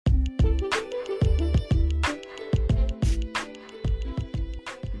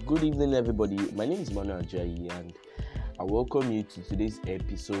Good evening, everybody. My name is Manuel Ajayi, and I welcome you to today's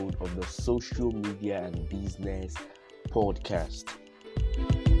episode of the Social Media and Business Podcast.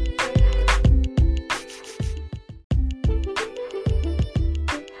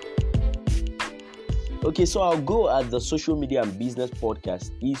 Okay, so our goal at the Social Media and Business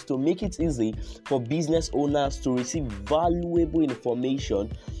Podcast is to make it easy for business owners to receive valuable information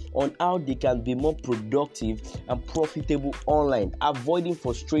on how they can be more productive and profitable online, avoiding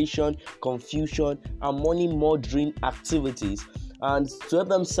frustration, confusion, and money laundering activities, and to help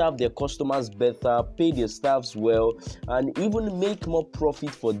them serve their customers better, pay their staffs well, and even make more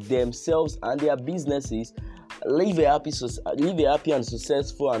profit for themselves and their businesses. Live a happy and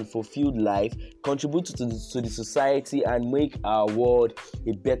successful and fulfilled life, contribute to the society, and make our world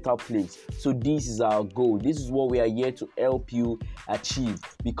a better place. So this is our goal. This is what we are here to help you achieve.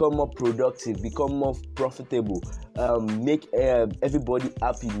 Become more productive, become more profitable, make everybody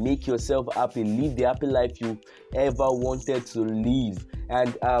happy, make yourself happy, live the happy life you ever wanted to live,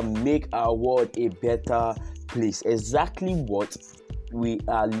 and make our world a better place. Exactly what we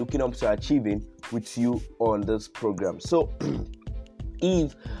are looking up to achieving with you on this program. So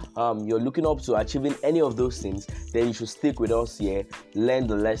if you're looking up to achieving any of those things, then you should stick with us here, learn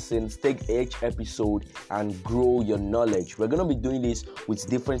the lessons, take each episode, and grow your knowledge. We're going to be doing this with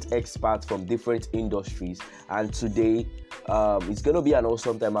different experts from different industries, and today it's going to be an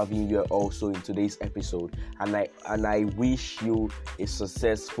awesome time having you here also in today's episode, and I wish you a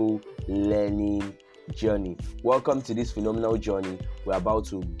successful learning journey. Welcome to this phenomenal journey. We're about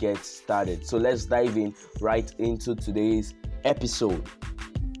to get started. So let's dive in right into today's episode.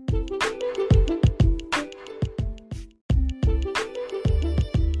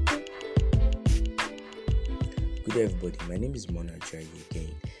 Good day, everybody. My name is Mona Ajayi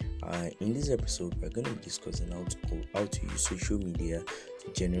again. In this episode, we're going to be discussing how to use social media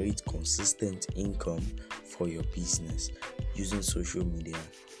to generate consistent income for your business. Using social media,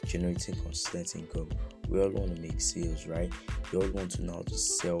 generating consistent income. We all want to make sales, right? We all want to know how to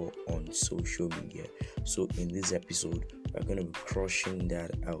sell on social media. So in this episode, we're going to be crushing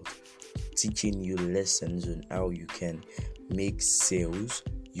that out, teaching you lessons on how you can make sales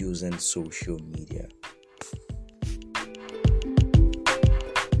using social media.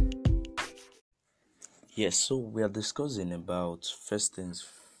 Yes, so we are discussing about first things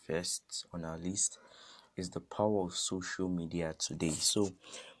first on our list is the power of social media today. So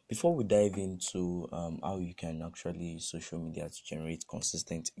before we dive into how you can actually use social media to generate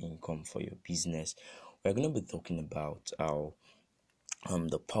consistent income for your business, we're going to be talking about how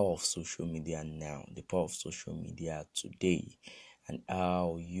the power of social media now, the power of social media today, and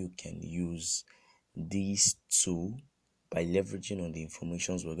how you can use these two by leveraging on the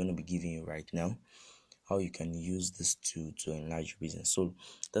informations we're going to be giving you right now. How you can use this to enlarge your business. So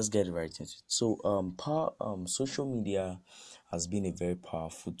let's get right into it. So social media has been a very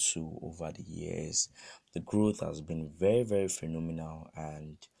powerful tool over the years. The growth has been very, very phenomenal,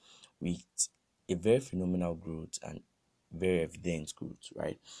 and with a very phenomenal growth and very evident growth,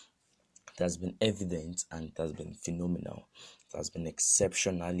 right? It has been evident and it has been phenomenal. It has been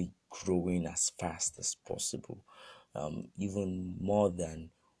exceptionally growing as fast as possible, even more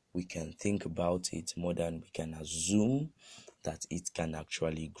than we can think about it, more than we can assume that it can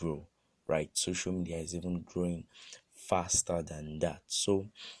actually grow, right? Social media is even growing faster than that. So,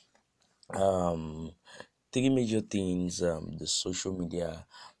 three major things the social media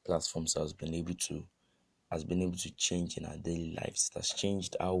platforms has been able to change in our daily lives. It has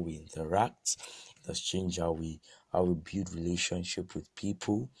changed how we interact. It has changed how we build relationship with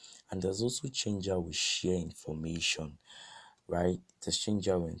people, and it has also changed how we share information. Right? It has changed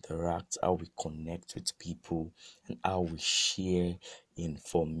how we interact, how we connect with people, and how we share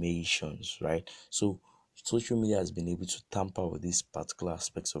informations. Right? So social media has been able to tamper with these particular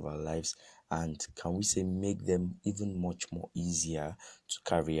aspects of our lives, and can we say make them even much more easier to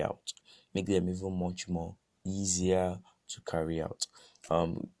carry out, make them even much more easier to carry out.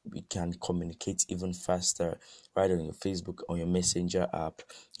 We can communicate even faster right on your Facebook, on your Messenger app.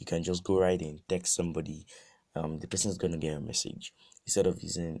 You can just go right in, text somebody. The person is going to get a message instead of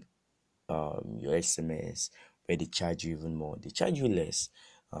using your SMS where they charge you even more. They charge you less.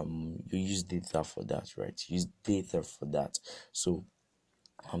 You use data for that, right? Use data for that. So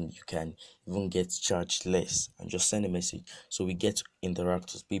you can even get charged less and just send a message. So we get to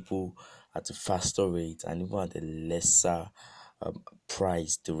interact with people at a faster rate and even at a lesser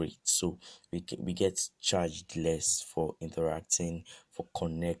price the rate, so we get charged less for interacting, for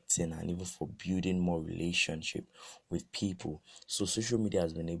connecting, and even for building more relationship with people. So social media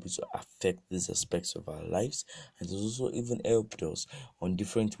has been able to affect these aspects of our lives, and it's also even helped us on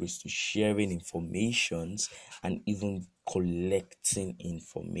different ways to sharing informations and even collecting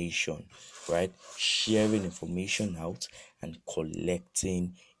information, right? Sharing information out and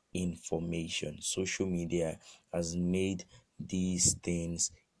collecting information. Social media has made these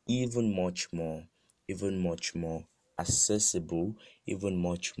things even much more accessible, even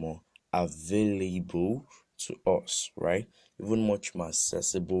much more available to us, right? Even much more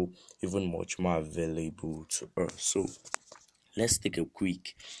accessible, even much more available to us. So let's take a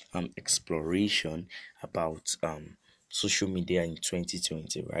quick exploration about social media in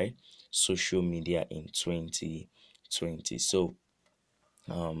 2020, right? Social media in 2020. So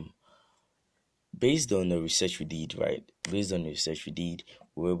um based on the research we did, right? Based on the research we did,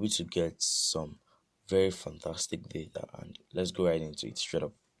 we were able to get some very fantastic data, and let's go right into it straight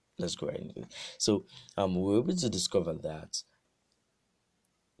up. Let's go right into it. So, we were able to discover that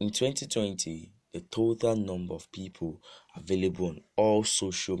in 2020, the total number of people available on all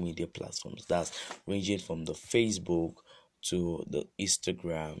social media platforms, that's ranging from the Facebook to the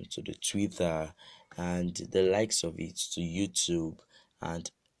Instagram to the Twitter and the likes of it to YouTube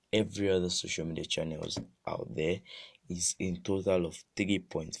and every other social media channels out there, is in total of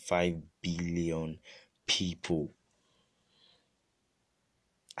 3.5 billion people.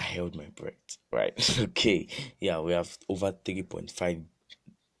 I held my breath, right? Okay, yeah, we have over 3.5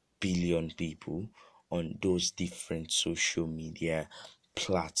 billion people on those different social media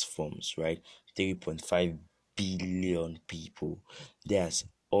platforms, right? 3.5 billion people. That's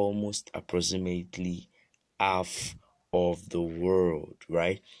almost approximately half of the world,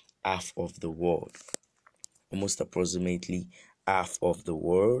 right? Half of the world. Almost approximately half of the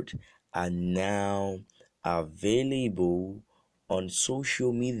world are now available on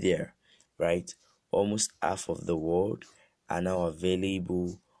social media, right? Almost half of the world are now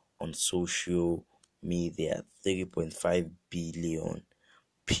available on social media. 3.5 billion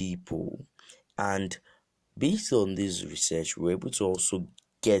people. And based on this research, we're able to also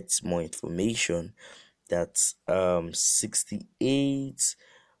get more information that 68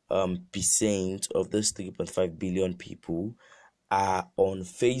 percent of those 3.5 billion people are on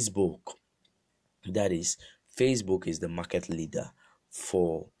Facebook. That is, Facebook is the market leader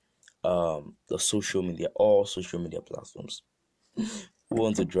for the social media, all social media platforms. We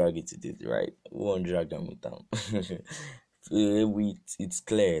want to drag it to this, right? We want to drag them down. It's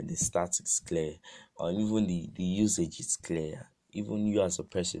clear, the stats is clear, and even the usage is clear. Even you as a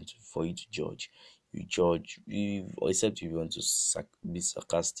person, for you to judge, you judge, except if you want to be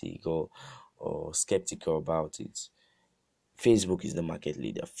sarcastic or skeptical about it. Facebook is the market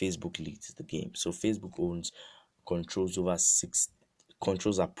leader. Facebook leads the game. So Facebook controls over six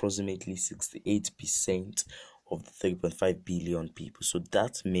controls approximately 68% of the 3.5 billion people. So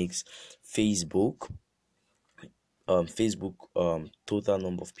that makes Facebook total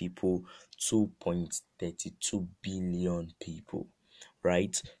number of people 2.32 billion people,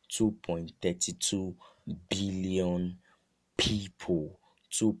 right? 2.32 billion people.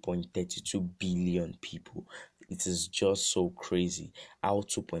 2.32 billion people. It is just so crazy how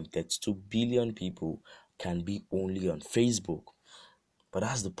 2.32 billion people can be only on Facebook. But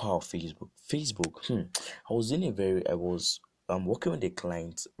that's the power of Facebook. Facebook, I was working with a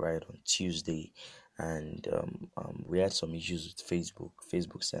client right on Tuesday, and we had some issues with Facebook.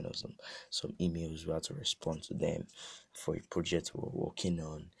 Facebook sent us some emails. We had to respond to them for a project we were working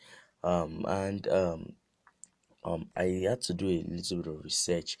on. And I had to do a little bit of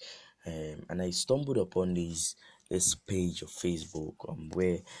research, and I stumbled upon this page of Facebook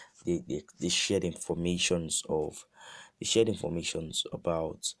where they shared informations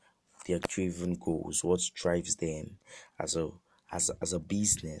about their driven goals, what drives them as a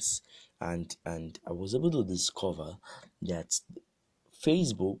business, and I was able to discover that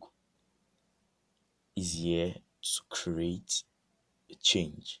Facebook is here to create a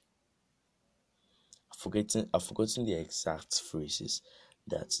change. I've forgotten the exact phrases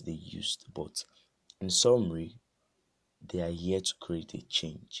that they used, but in summary, they are here to create a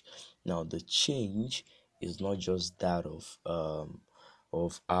change. Now, the change is not just that of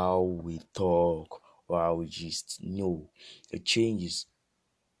how we talk or how we just no. The change is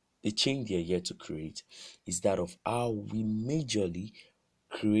the change they are here to create is that of how we majorly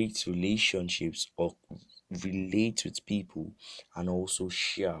create relationships or relate with people and also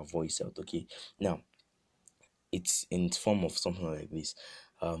share our voice out. Okay, now it's in form of something like this.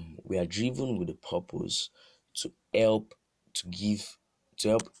 We are driven with the purpose to help to give to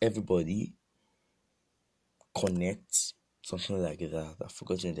help everybody connect, something like that. I've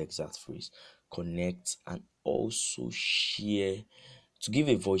forgotten the exact phrase. Connect and also share, to give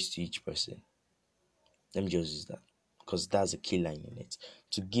a voice to each person. Let me just use that because that's a key line in it.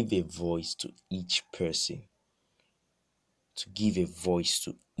 To give a voice to each person. To give a voice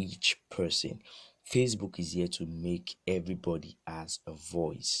to each person. Facebook is here to make everybody as a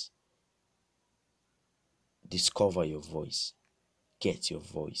voice. Discover your voice. Get your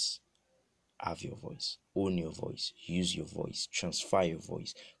voice. Have your voice. Own your voice. Use your voice. Transfer your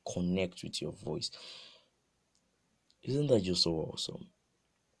voice. Connect with your voice. Isn't that just so awesome?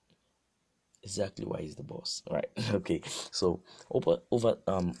 Exactly why he's the boss, right? Okay, so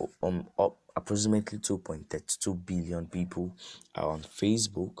approximately 2.32 billion people are on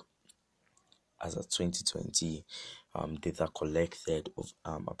Facebook as of 2020. Data collected of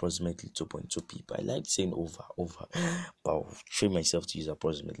approximately 2.2 people. I like saying over, but I'll train myself to use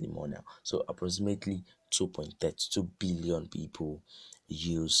approximately more now. So approximately 2.32 billion people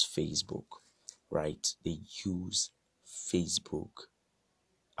use Facebook, right? They use Facebook,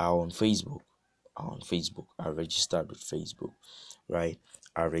 are on Facebook, are registered with Facebook, right?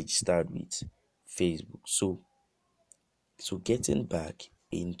 Are registered with Facebook. So getting back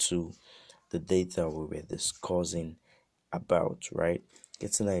into the data we were discussing about, right?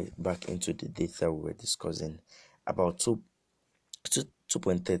 Back into the data we were discussing about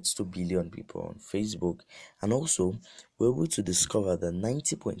 2.32 billion people on Facebook, and also we're able to discover that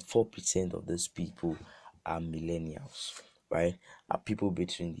 90.4% of those people are millennials, right? Are people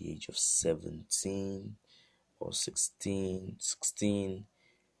between the age of 17 or 16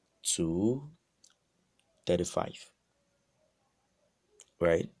 to 35,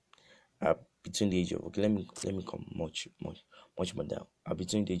 right? Between the age of, okay, let me come much more down.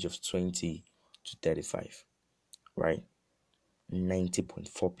 Between the age of 20 to 35, right?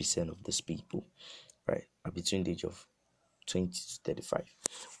 90.4% of these people, right, are between the age of 20 to 35.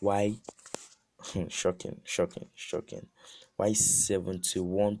 Why? Shocking. Why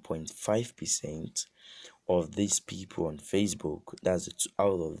 71.5% of these people on Facebook, that's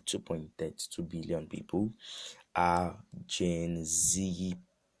out of 2.32 billion people, are Gen Z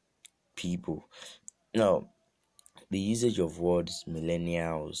people. Now, the usage of words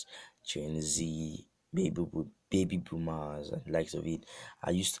millennials, Gen Z, baby boomers, and likes of it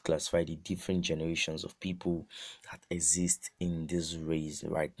are used to classify the different generations of people that exist in this race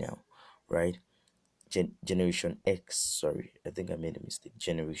right now, right? Generation X, sorry, I think I made a mistake.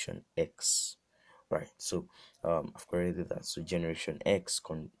 Generation X, right? So, I've corrected that. So, Generation X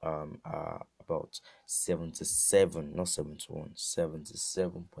are about 77, not 71,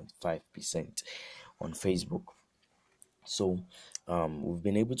 77.5% on Facebook. So, we've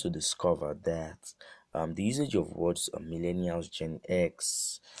been able to discover that the usage of words millennials, Gen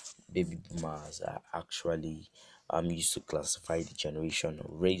X, baby boomers are actually used to classify the generation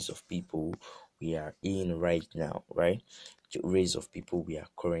or race of people we are in right now, right? Race of people we are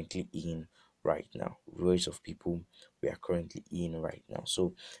currently in right now. Race of people we are currently in right now.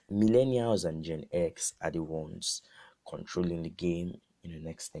 So, millennials and Gen X are the ones controlling the game in the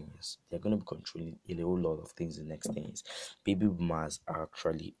next 10 years. They're going to be controlling a whole lot of things in the next 10 years. Baby boomers are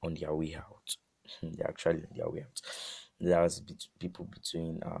actually on their way out. They're actually on their way out. That's people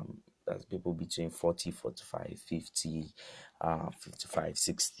between 40, 45, 50, 55,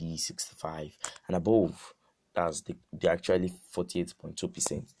 60, 65 and above. They're actually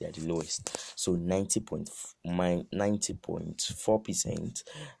 48.2%. They are the lowest. So 90.4%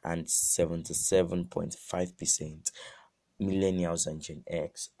 and 77.5% millennials and Gen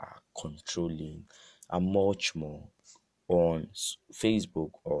X are controlling and much more on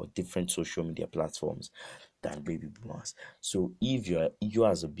Facebook or different social media platforms than baby boomers. So if you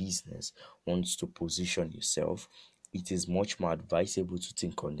as a business wants to position yourself, it is much more advisable to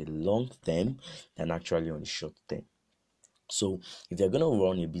think on the long term than actually on the short term. So if you're gonna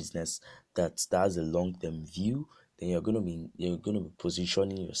run a business that has a long-term view, then you're gonna be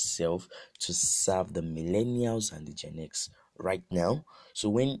positioning yourself to serve the millennials and the Gen X right now. So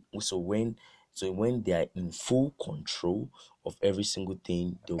when they are in full control of every single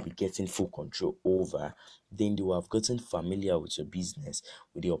thing they'll be getting full control over, then they will have gotten familiar with your business,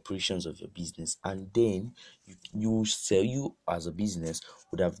 with the operations of your business, and then you as a business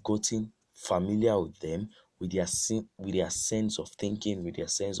would have gotten familiar with them, with their sense of thinking, with their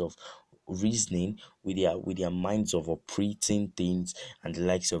sense of reasoning, with their minds of operating things and the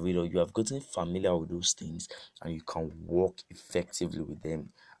likes of it. Or you have gotten familiar with those things, and you can work effectively with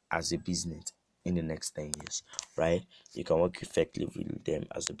them as a business in the next 10 years, right? You can work effectively with them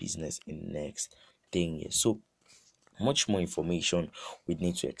as a business in the next 10 years. So Much more information we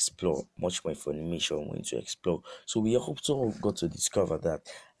need to explore. So we also got to discover that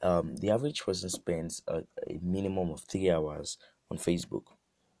the average person spends a minimum of 3 hours on Facebook.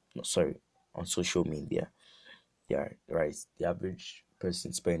 No, sorry, on social media. Yeah, right. The average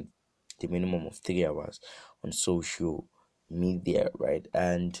person spends the minimum of 3 hours on social media, right?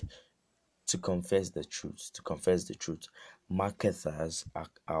 And to confess the truth, marketers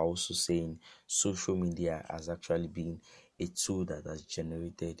are also saying social media has actually been a tool that has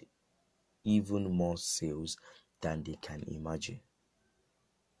generated even more sales than they can imagine,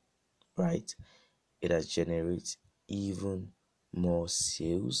 right? It has generated even more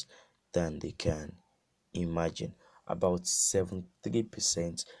sales than they can imagine. About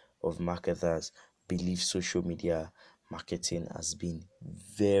 73% of marketers believe social media marketing has been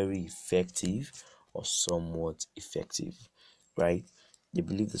very effective or somewhat effective, right? They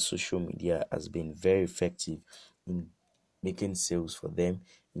believe the social media has been very effective in making sales for them,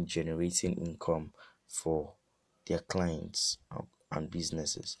 in generating income for their clients and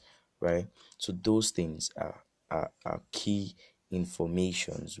businesses, right? So those things are key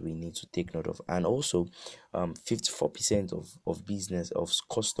informations we need to take note of. And also 54% of business of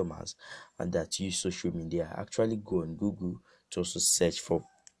customers and that use social media actually go on Google to also search for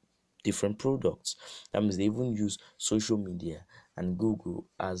different products. That means they even use social media and Google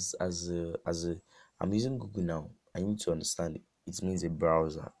as a I'm using Google now. I need to understand it means a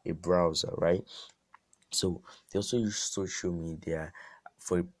browser, right? So they also use social media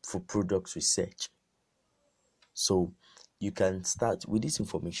for product research. So you can start with these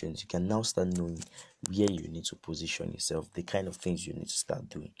informations, you can now start knowing where you need to position yourself, the kind of things you need to start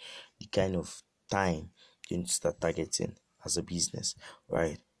doing, the kind of time you need to start targeting as a business,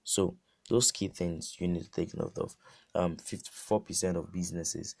 right? So those key things you need to take note of. 54% of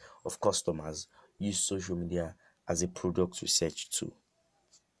businesses, of customers, use social media as a product research tool.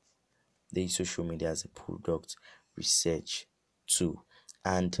 They use social media as a product research tool.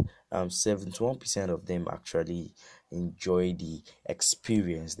 And 71% of them actually enjoy the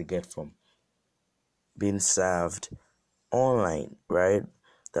experience they get from being served online, right?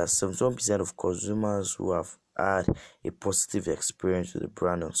 That's 71% of consumers who have had a positive experience with the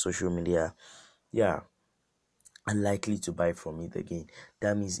brand on social media, yeah, are likely to buy from it again.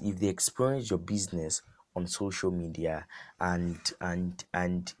 That means if they experience your business on social media and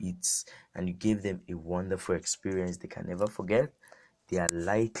you gave them a wonderful experience they can never forget, they are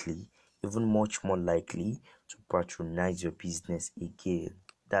likely, even much more likely, to patronize your business again.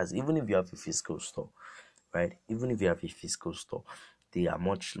 That's even if you have a physical store, right? Even if you have a physical store, they are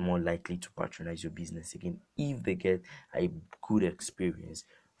much more likely to patronize your business again if they get a good experience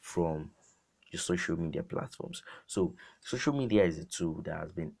from your social media platforms. So social media is a tool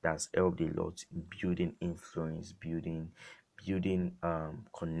that's helped a lot in building influence, building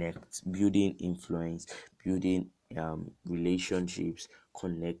influence, building relationships,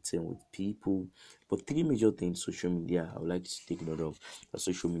 connecting with people. But three major things social media I would like to take note of that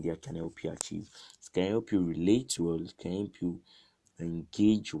social media can help you achieve. It can help you relate well, it can help you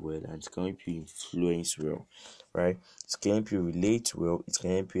engage well, and it can help you influence well, right? It can help you relate well, it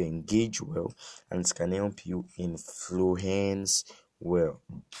can help you engage well, and it can help you influence well.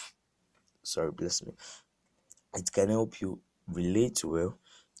 Sorry, bless me. It can help you relate well,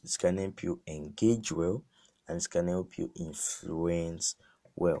 it can help you engage well, and it can help you influence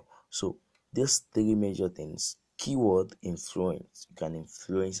well. So these three major things: keyword influence, you can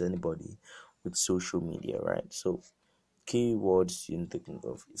influence anybody with social media, right? So keywords you need to think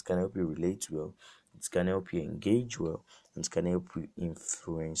of: it can help you relate well, it can help you engage well, and it can help you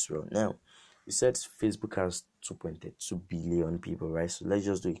influence well. Now, we said Facebook has 2.2 billion people, right? So let's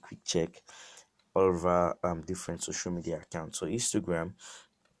just do a quick check all over different social media accounts. So Instagram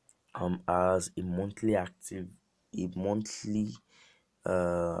has a monthly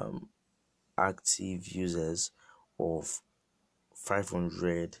um active users of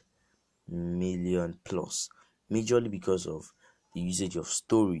 500 million plus, majorly because of the usage of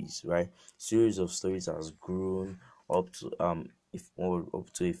stories, right? Series of stories has grown up to if or up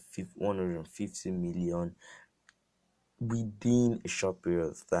to 150 million within a short period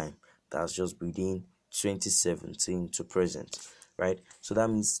of time. That's just within 2017 to present, right? So that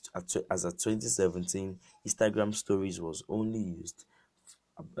means as of 2017, Instagram stories was only used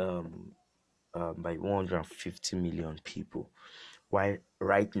um, by 150 million people, while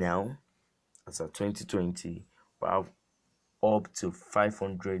right now, as of 2020, we have up to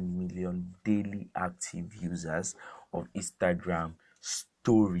 500 million daily active users of Instagram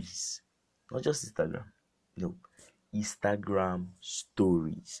stories. Not just Instagram, no, Instagram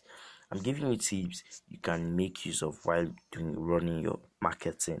stories. I'm giving you tips you can make use of while running your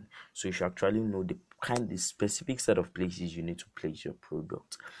marketing. So you should actually know the specific set of places you need to place your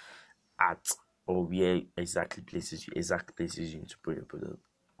product at, or where exact places you need to put your product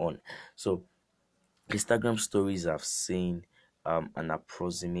on. So Instagram stories have seen an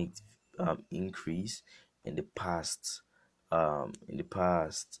approximate increase in the past 3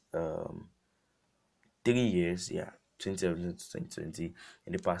 years, yeah, 2017 to 2020.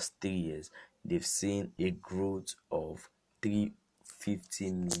 In the past 3 years, they've seen a growth of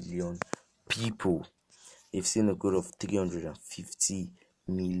 350 million people. They've seen a growth of 350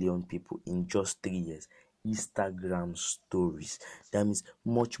 million people in just 3 years. Instagram stories. That means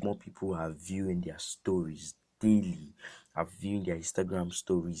much more people are viewing their stories daily, are viewing their Instagram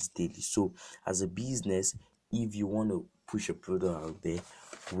stories daily. So, as a business, if you want to push a product out there,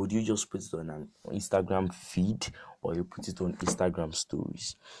 would you just put it on an Instagram feed, or you put it on Instagram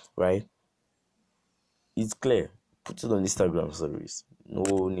stories, right? It's clear. Put it on Instagram stories.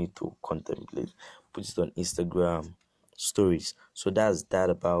 No need to contemplate. Put it on Instagram stories. So that's that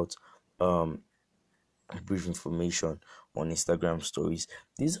about brief information on Instagram stories.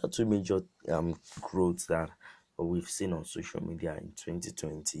 These are two major growths that we've seen on social media in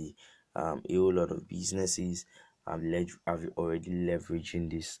 2020. A whole lot of businesses have already leveraging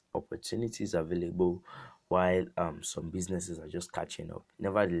these opportunities available, while some businesses are just catching up.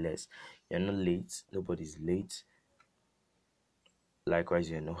 Nevertheless, you're not late. Nobody's late. Likewise,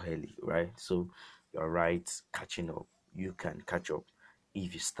 you're not early, right? So you're right, catching up. You can catch up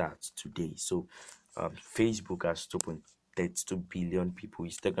if you start today. So Facebook has 2.32 billion people.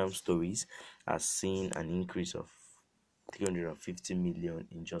 Instagram stories has seen an increase of 350 million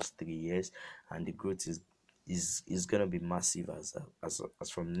in just 3 years, and the growth is gonna be massive as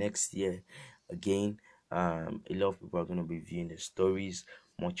from next year. Again, a lot of people are gonna be viewing the stories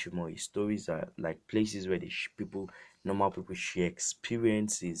much more. Stories are like places where normal people share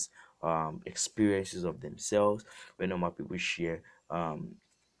experiences of themselves, where normal people share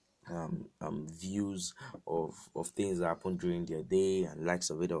views of things that happen during their day and likes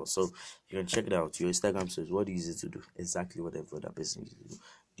of it all. So you can check it out. Your Instagram stories, what do you use it to do? Exactly what every other person uses to do.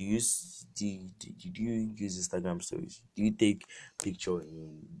 Do you use Instagram stories? Do you take picture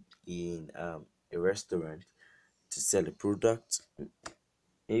in a restaurant to sell a product?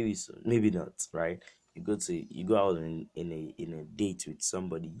 Maybe so, maybe not, right? You go out in a date with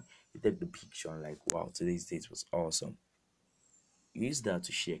somebody, you take the picture and like, wow, today's date was awesome. Use that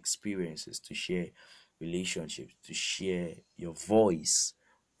to share experiences, to share relationships, to share your voice,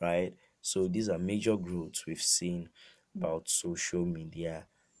 right? So these are major growths we've seen about social media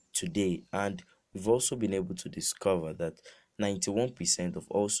today. And we've also been able to discover that 91% of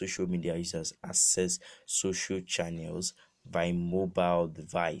all social media users access social channels by mobile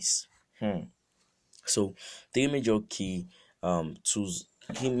device. So three major key tools,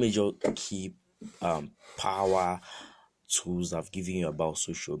 three major key power tools I've given you about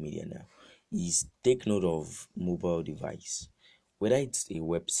social media now is: take note of mobile device, whether it's a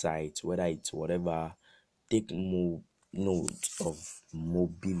website, whether it's whatever. Take note of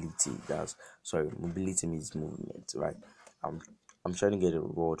mobility. Mobility means movement, right? I'm trying to get a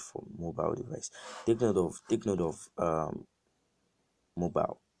word for mobile device. Take note of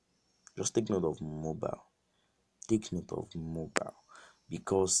mobile. Just take note of mobile. Take note of mobile,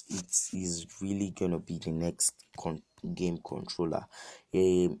 because it is really gonna be the next game controller.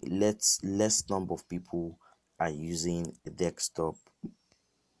 Less number of people are using a desktop,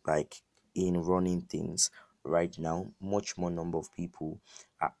 like in running things right now. Much more number of people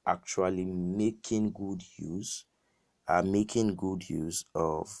are actually making good use of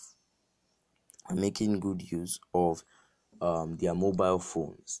their mobile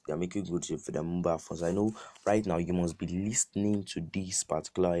phones. They are making good use for their mobile phones. I know right now you must be listening to this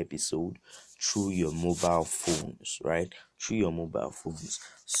particular episode through your mobile phones, right? Through your mobile phones.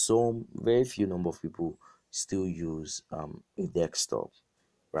 Some very few number of people still use a desktop,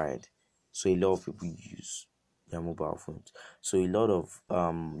 right? So a lot of people use their mobile phones. So a lot of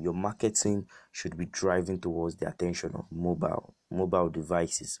your marketing should be driving towards the attention of mobile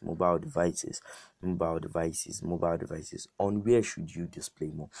devices. On where should you display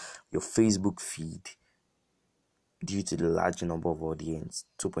more? Your Facebook feed, due to the large number of audience,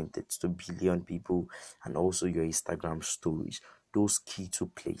 2.32 billion people, and also your Instagram stories. Those key two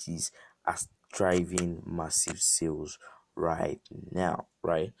places are driving massive sales right now,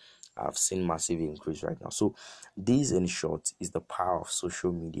 right? I've seen massive increase right now. So this, in short, is the power of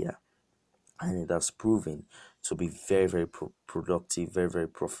social media, and it has proven to be very, very productive, very, very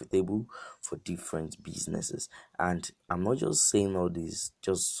profitable for different businesses. And I'm not just saying all this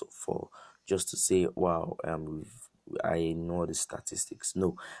just to say, wow, I know the statistics.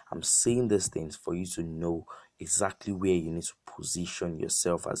 No, I'm saying these things for you to know exactly where you need to position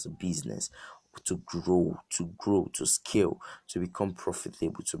yourself as a business to grow, to scale, to become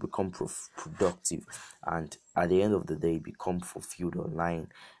profitable, to become productive, and at the end of the day, become fulfilled online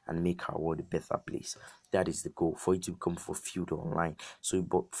and make our world a better place. That is the goal, for you to become fulfilled online. So,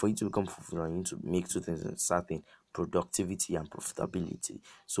 but for you to become fulfilled, you need to make two things certain: productivity and profitability.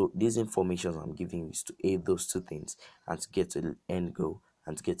 So, these information I'm giving you is to aid those two things and to get to the end goal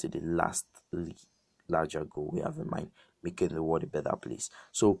and to get to the larger goal we have in mind, making the world a better place.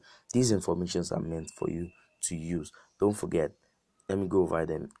 So these informations are meant for you to use. Don't forget, let me go over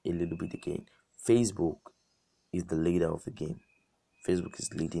them a little bit again. Facebook is the leader of the game. Facebook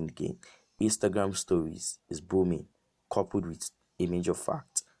is leading the game. Instagram stories is booming, coupled with a major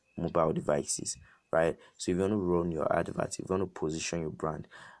fact: mobile devices, right? So if you want to run your advert, if you want to position your brand,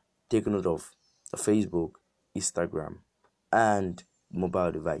 take note of the Facebook, Instagram, and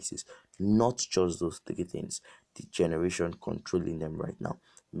mobile devices. Not just those three things. The generation controlling them right now,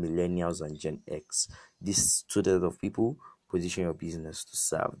 millennials and Gen X. This two-thirds of people, position your business to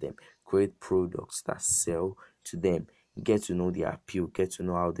serve them. Create products that sell to them. Get to know their appeal. Get to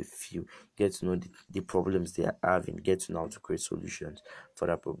know how they feel. Get to know the problems they are having. Get to know how to create solutions for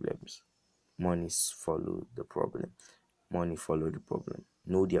their problems. Monies follow the problem. Money follow the problem.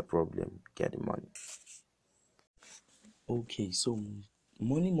 Know their problem, get the money. Okay, so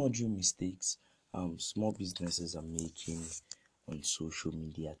money module mistakes small businesses are making on social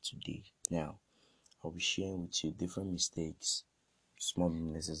media today. Now, I'll be sharing with you different mistakes small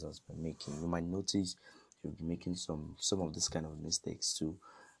businesses has been making. You might notice you've been making some of this kind of mistakes too.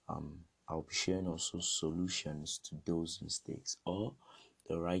 I'll be sharing also solutions to those mistakes or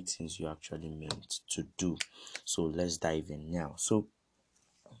the right things you actually meant to do. So let's dive in now. So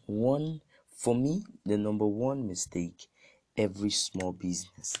one, for me, the number one mistake every small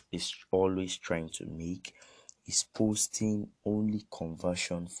business is always trying to make is posting only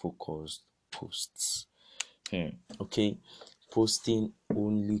conversion focused posts. Okay, posting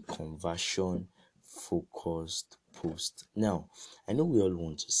only conversion focused post. Now, I know we all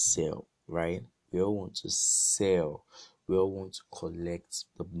want to sell, right? We all want to sell. We all want to collect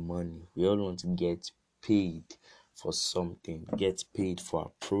the money. We all want to get paid for something, get paid for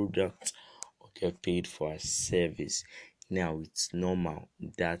a product, or get paid for a service. Now, it's normal.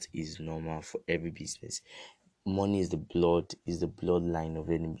 That is normal for every business. Money is the bloodline of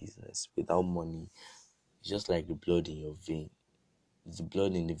any business. Without money, it's just like the blood in your vein. It's the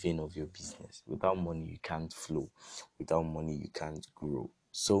blood in the vein of your business. Without money, you can't flow. Without money, you can't grow.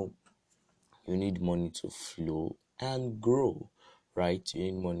 So you need money to flow and grow, right? You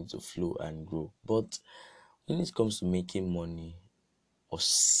need money to flow and grow. But when it comes to making money or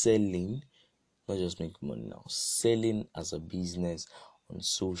selling, not just making money now, selling as a business on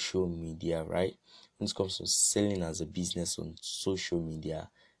social media, right? When it comes to selling as a business on social media,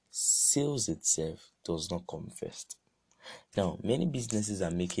 sales itself does not come first. Now, many businesses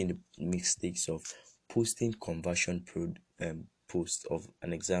are making the mistakes of posting conversion post of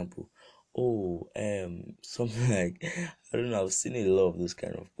an example. Oh, something like, I don't know. I've seen a lot of those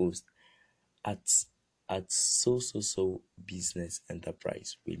kind of posts at so business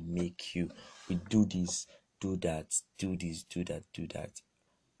enterprise. We do this, do that, do this, do that, do that.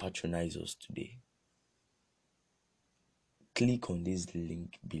 Patronize us today. Click on this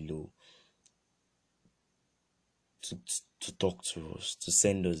link below to talk to us, to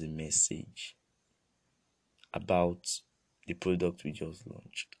send us a message about the product we just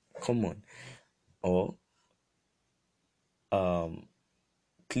launched. Come on. Or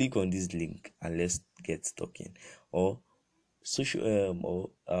click on this link and let's get talking. Or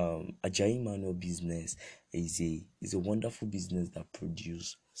Ajayi Manual Business is a wonderful business that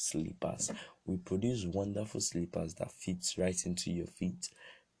produce slippers. We produce wonderful slippers that fits right into your feet,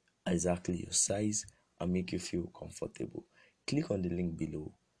 exactly your size, and make you feel comfortable. Click on the link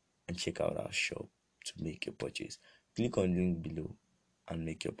below and check out our shop to make your purchase. Click on the link below and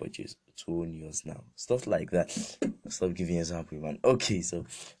make your purchase to own yours now. Stuff like that. Stop giving example, man. Okay, so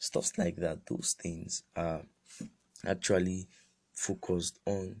stuff like that, those things are actually focused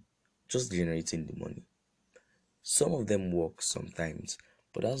on just generating the money. Some of them work sometimes,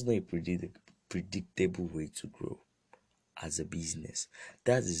 but that's not a predictable way to grow as a business.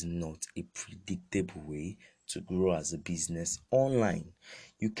 That is not a predictable way to grow as a business online.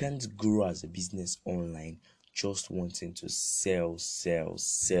 You can't grow as a business online just wanting to sell,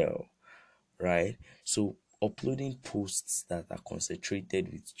 right? So uploading posts that are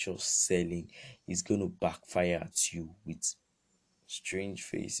concentrated with just selling is going to backfire at you with strange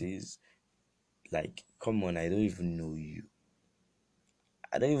faces. Like, come on, I don't even know you.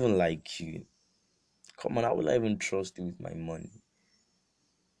 I don't even like you. Come on, I will not even trust you with my money,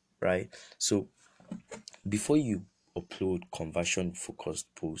 right? So before you upload conversion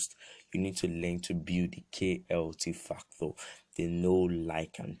focused post, you need to learn to build the KLT factor, the know,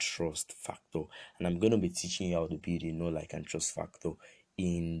 like, and trust factor. And I'm going to be teaching you how to build a know, like, and trust factor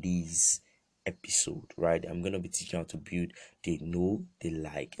in this episode, right? I'm going to be teaching you how to build the know, the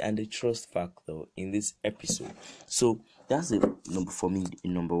like, and the trust factor in this episode. So that's a number for me, a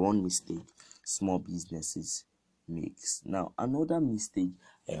number one mistake small businesses makes. Now, another mistake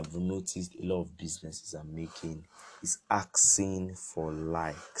I have noticed a lot of businesses are making is asking for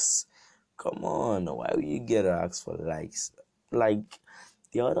likes. Come on, why will you get asked for likes? Like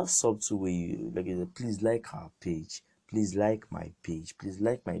the other subtle way you like is please like our page, please like my page, please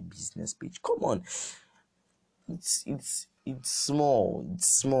like my business page. Come on, it's small, it's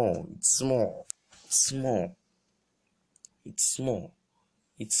small, it's small, it's small, it's small,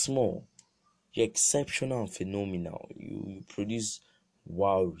 it's small. You're exceptional and phenomenal. You produce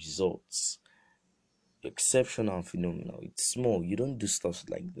wow results. You're exceptional and phenomenal. It's small. You don't do stuff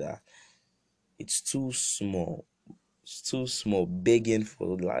like that. It's too small. It's too small. Begging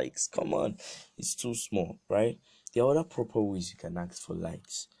for likes. Come on. It's too small, right? There are other proper ways you can ask for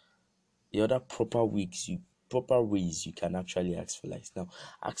likes. The other proper ways you can actually ask for likes. Now,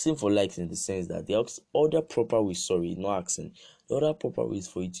 asking for likes in the sense that the other proper ways, sorry, not asking, the other proper ways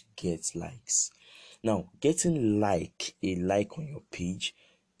for you to get likes. Now, getting a like on your page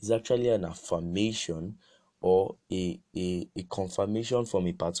is actually an affirmation or a confirmation from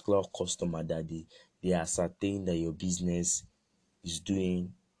a particular customer that they ascertain that your business is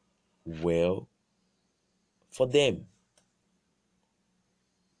doing well for them.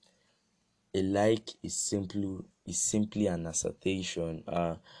 A like is simply an assertion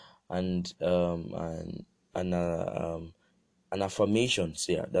and an affirmation.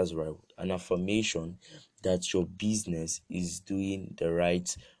 So yeah, that's right. An affirmation that your business is doing the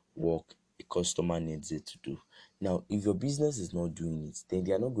right work a customer needs it to do. Now, if your business is not doing it, then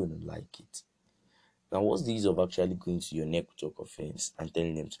they are not going to like it. Now, what's the use of actually going to your network of friends and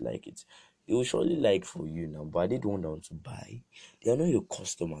telling them to like it? They will surely like for you now, but they don't want to buy. They are not your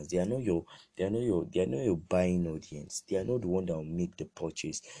customers. They are not your buying audience. They are not the one that will make the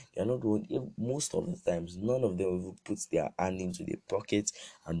purchase. They are not the one. Most of the times, none of them will put their hand into their pocket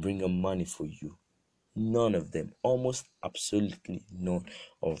and bring them money for you. None of them. Almost absolutely none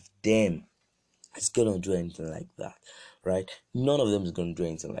of them is gonna do anything like that, right? None of them is gonna do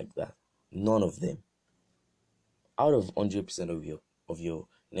anything like that. None of them. Out of 100% of your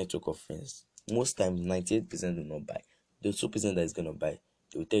network of friends, most times 98% will not buy. The 2% that is gonna buy,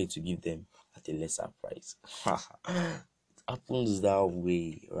 they will tell you to give them at a lesser price. It happens that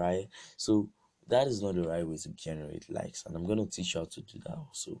way, right? So that is not the right way to generate likes, and I'm gonna teach you how to do that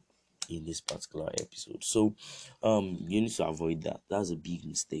also in this particular episode. So you need to avoid that. That's a big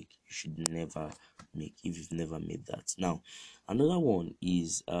mistake you should never make if you've never made that. Now, another one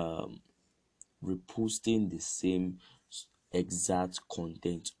is reposting the same exact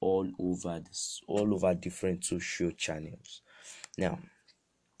content all over different social channels. Now,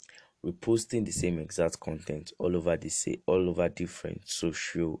 reposting the same exact content all over different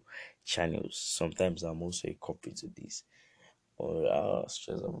social channels. Sometimes I'm also a copy to this, or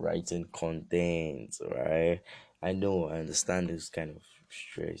stress of writing content, right? I understand this kind of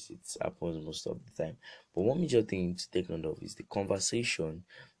stress. It happens most of the time. But one major thing to take note of is the conversation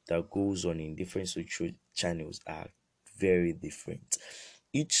that goes on in different social channels are very different.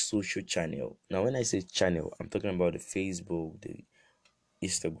 Each social channel, now when I say channel, I'm talking about the Facebook, the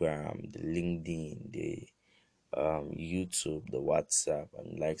Instagram, the LinkedIn, the YouTube, the WhatsApp,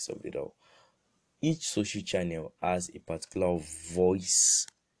 and likes of it all. Each social channel has a particular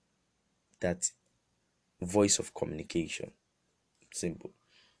that voice of communication. Simple.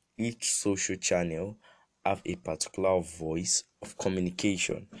 Each social channel have a particular voice of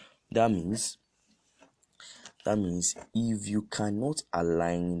communication. That means if you cannot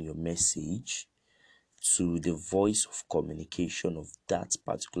align your message to the voice of communication of that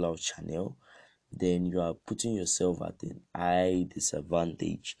particular channel, then you are putting yourself at an high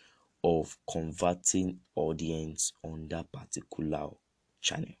disadvantage of converting audience on that particular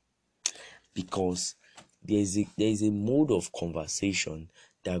channel, because there is a mode of conversation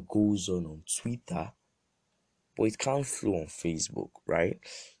that goes on Twitter, but it can't flow on Facebook, right?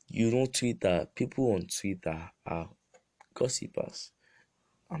 Twitter, people on Twitter are gossipers.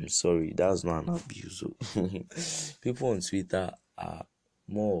 I'm sorry, that's not an abuse. People on Twitter are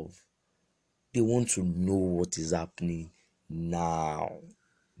more of, they want to know what is happening now.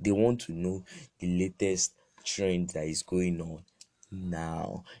 They want to know the latest trend that is going on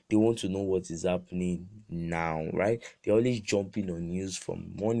now. They want to know what is happening now, right? They're always jumping on news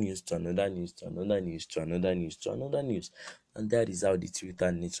from one news to another news to another news to another news to another news. And that is how the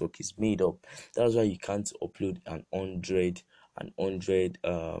Twitter network is made up. That's why you can't upload an hundred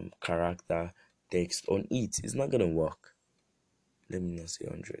character text on it. It's not gonna work. Let me not say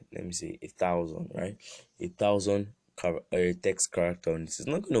 100, let me say 1,000, right? 1,000 text character on it. It's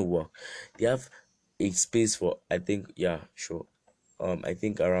not gonna work. They have a space for, I think, yeah, sure. I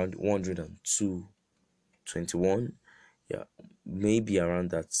think around 102, 21, yeah, maybe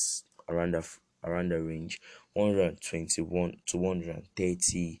around that range, 121 to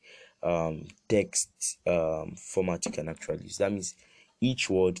 130 text format you can actually use. That means each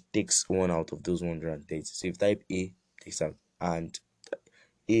word takes one out of those 130. So if type A, takes out, and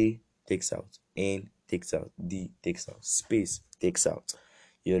A takes out, N takes out, D takes out, space takes out.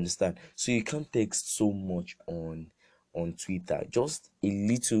 You understand? So you can't text so much on Twitter. Just a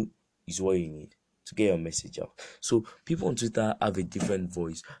little is what you need to get your message out. So people on Twitter have a different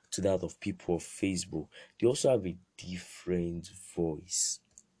voice to that of people of Facebook. They also have a different voice.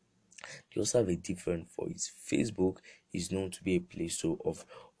 They also have a different voice. Facebook is known to be a place of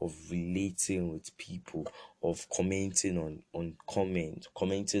relating with people, of commenting on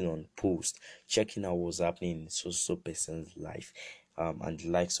commenting on posts, checking out what's happening in so person's life, and the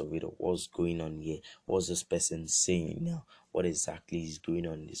likes of it, or what's going on here, what's this person saying now, what exactly is going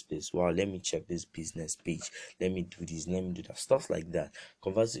on in this place. Wow, let me check this business page, let me do this, let me do that, stuff like that.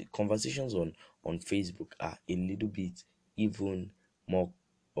 Conversations on Facebook are a little bit even more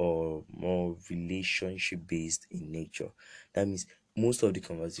or more relationship based in nature. That means most of the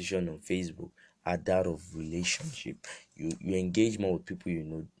conversation on Facebook are that of relationship. You engage more with people you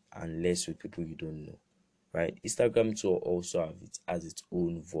know and less with people you don't know. Right? Instagram too also has its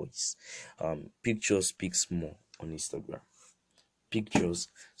own voice. Picture speaks more on Instagram. Pictures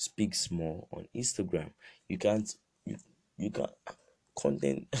speaks more on Instagram. You can't you can't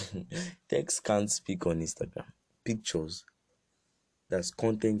content text can't speak on Instagram. Pictures, that's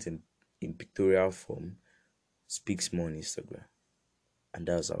content in pictorial form, speaks more on Instagram. And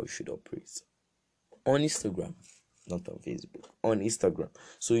that's how we should operate. On Instagram, not on Facebook. On Instagram.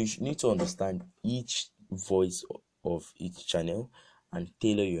 So you should need to understand each voice of each channel and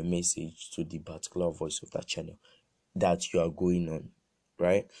tailor your message to the particular voice of that channel that you are going on,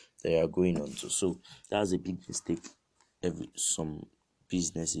 right? That you are going on to. So that's a big mistake some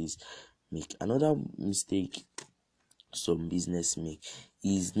businesses make. Another mistake some business make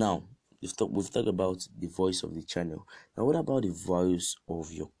is, now we've talked about the voice of the channel. Now what about the voice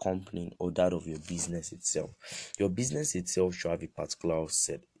of your company or that of your business itself? Your business itself should have a particular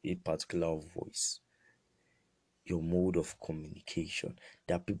voice, your mode of communication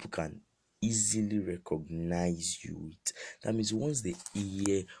that people can easily recognize you with. That means once they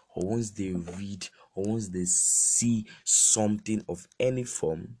hear, or once they read, or once they see something of any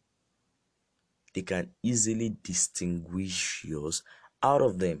form, they can easily distinguish yours out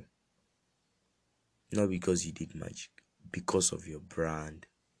of them. Not because you did magic, because of your brand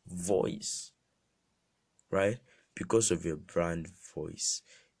voice, right? Because of your brand voice.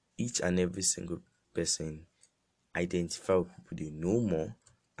 Each and every single person identify with people they know more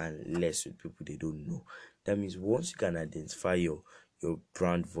and less with people they don't know. That means once you can identify your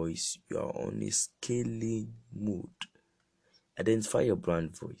brand voice, you are on a scaling mode. Identify your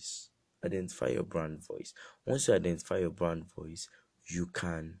brand voice. Identify your brand voice. Once you identify your brand voice, you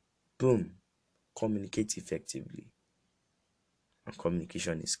can, boom, communicate effectively. And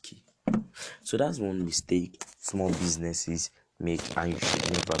communication is key. So that's one mistake small businesses make, and you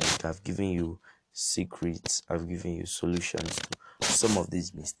should never make. I've given you secrets, I've given you solutions to some of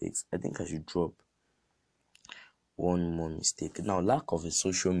these mistakes. I think I should drop one more mistake. Now, lack of a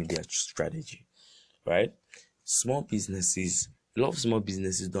social media strategy, right? A lot of small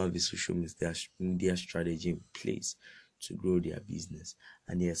businesses don't have a social media strategy in place to grow their business,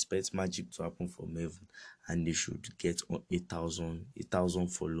 and they expect magic to happen from heaven, and they should get 1,000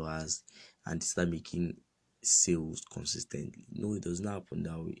 followers and start making sales consistently. No, it does not happen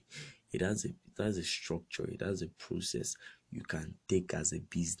that way. It has a structure, it has a process you can take as a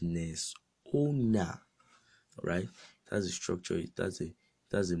business owner, right? It has a structure, it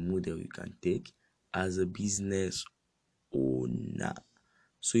has a model you can take as a business owner.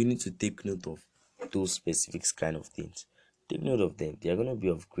 So you need to take note of those specific kind of things. Take note of them. They are going to be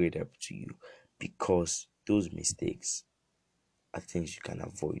of great help to you, because those mistakes are things you can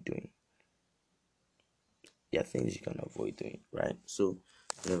avoid doing. There are things you can avoid doing, right? So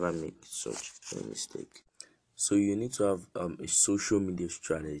never make such a mistake. So you need to have a social media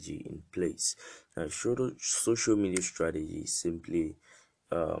strategy in place. Now, social media strategy is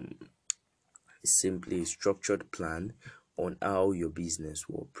um, simply a structured plan on how your business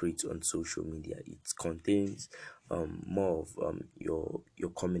will operate on social media. It contains more of your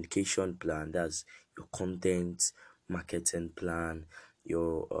communication plan. That's your content marketing plan,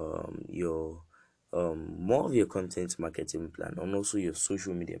 your more of your content marketing plan, and also your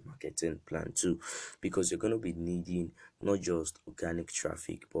social media marketing plan too, because you're going to be needing not just organic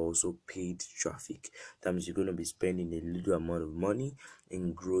traffic but also paid traffic. That means you're going to be spending a little amount of money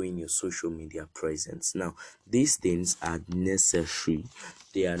in growing your social media presence. Now, these things are necessary.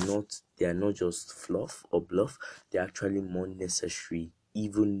 They are not just fluff or bluff. They're actually more necessary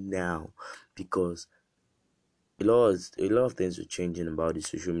even now, because a lot of things are changing about the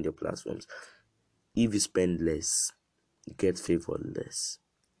social media platforms. If you spend less, you get favored less.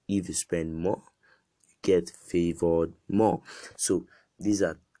 If you spend more, you get favored more. So these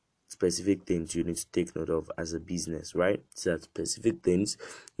are specific things you need to take note of as a business, right? These are specific things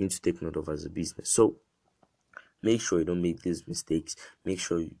you need to take note of as a business. So make sure you don't make these mistakes. Make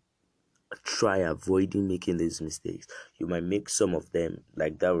sure you try avoiding making these mistakes. You might make some of them,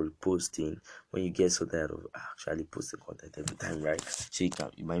 like that reposting, when you get so tired of actually posting content every time, right? So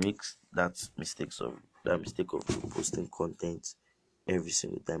you might make that mistake of posting content every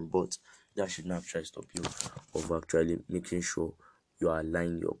single time, but that should not try to stop you of actually making sure you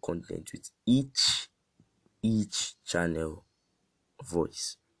align your content with each channel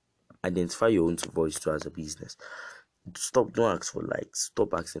voice. Identify your own voice too as a business. Don't ask for likes.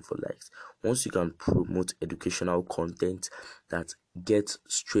 Stop asking for likes. Once you can promote educational content that gets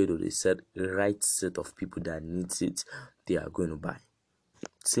straight to the right set of people that needs it, they are going to buy.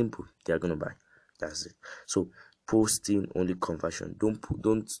 Simple. They are going to buy. That's it. So posting only conversion.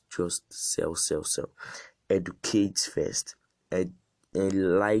 Don't just sell. Educate first.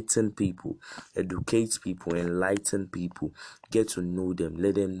 Enlighten people. Educate people. Enlighten people. Get to know them.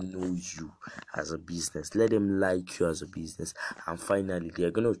 Let them know you as a business. Let them like you as a business. And finally, they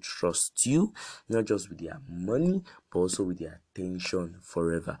are going to trust you, not just with their money, but also with their attention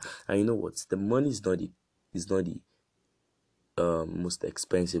forever. And you know what? The money is not the most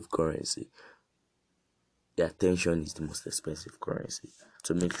expensive currency. The attention is the most expensive currency.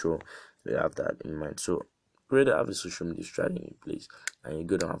 So make sure you have that in mind. So rather have a social media strategy in place, and you're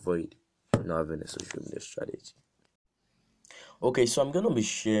going to avoid not having a social media strategy. Okay, so I'm gonna be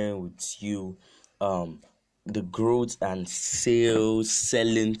sharing with you the growth and sales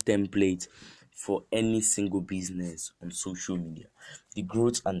selling template for any single business on social media. The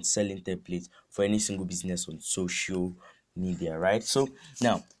growth and selling template for any single business on social media, right? So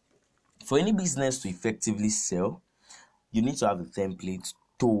now, for any business to effectively sell, you need to have a template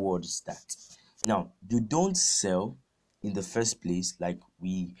towards that. Now, you don't sell in the first place, like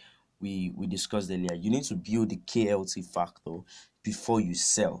we discussed earlier. You need to build the KLT factor before you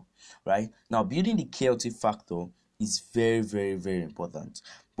sell, right? Now, building the KLT factor is very, very, very important.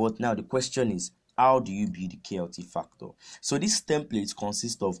 But now the question is, how do you build the KLT factor? So this template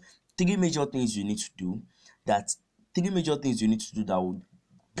consists of three major things you need to do. That will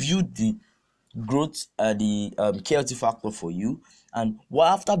build the growth the KLT factor for you. And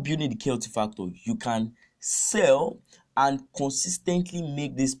after building the KLT factor, you can sell and consistently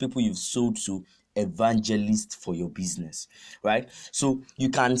make these people you've sold to evangelists for your business, right? So you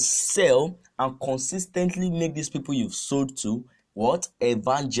can sell and consistently make these people you've sold to what?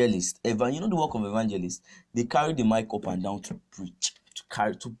 Evangelists. You know the work of evangelists? They carry the mic up and down to preach,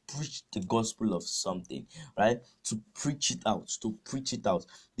 to preach the gospel of something, right? To preach it out.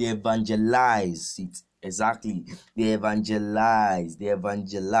 They evangelize it. Exactly. They evangelize.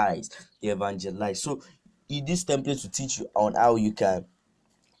 So in this template to teach you on how you can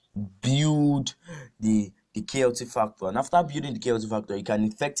build the KLT factor. And after building the KLT factor, you can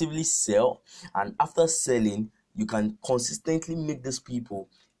effectively sell. And after selling, you can consistently make these people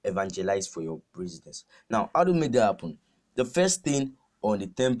evangelize for your business. Now, how do you make that happen? The first thing on the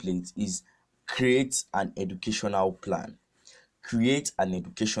template is create an educational plan.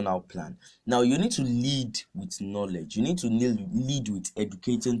 Now, you need to lead with knowledge. You need to lead with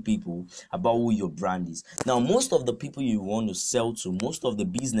educating people about who your brand is. Now, most of the people you want to sell to, most of the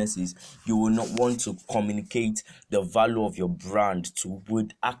businesses you will not want to communicate the value of your brand to,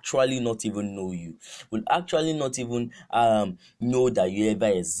 would actually not even know you, would actually not even know that you ever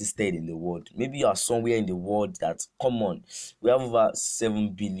existed in the world. Maybe you are somewhere in the world that, come on, we have over 7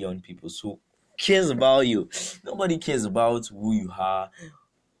 billion people. So cares about you. Nobody cares about who you are.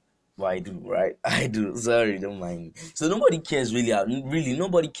 Well, I do, right? I do. Sorry, don't mind me. So nobody cares really. Really,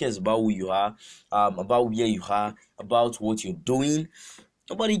 nobody cares about who you are, about where you are, about what you're doing.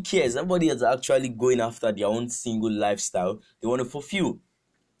 Nobody cares. Everybody is actually going after their own single lifestyle they want to fulfill.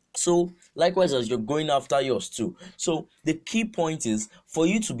 So likewise, as you're going after yours too. So the key point is for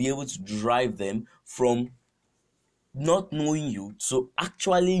you to be able to drive them from not knowing you to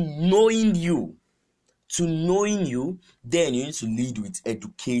actually knowing you. To knowing you, then you need to lead with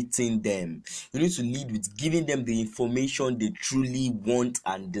educating them. You need to lead with giving them the information they truly want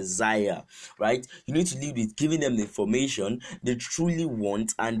and desire, right? You need to lead with giving them the information they truly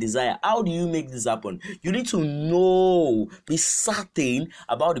want and desire. How do you make this happen? You need to know, be certain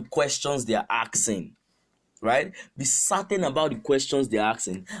about the questions they are asking, right? Be certain about the questions they're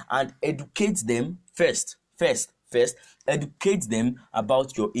asking and educate them first. Educate them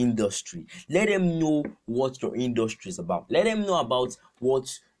about your industry. Let them know what your industry is about. Let them know about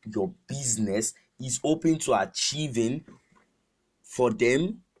what your business is hoping to achieving for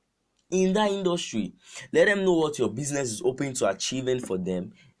them in that industry. Let them know what your business is hoping to achieving for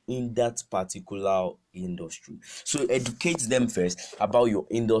them in that particular industry. So educate them first about your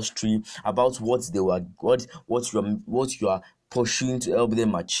industry, about what they were, what you are pursuing to help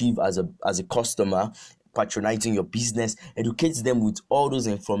them achieve as a customer patronizing your business. Educate them with all those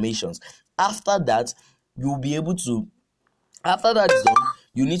informations. After that, you'll be able to after that is done,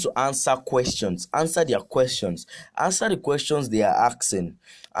 you need to answer questions. Answer their questions. Answer the questions they are asking.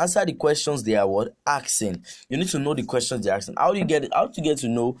 Answer the questions they are what? Asking. You need to know the questions they're asking. How do you get it? How do you get to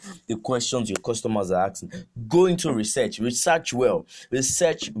know the questions your customers are asking? Go into research. Research well.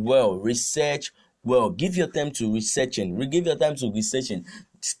 Research well. Research well. Give your time to researching. Give your time to researching.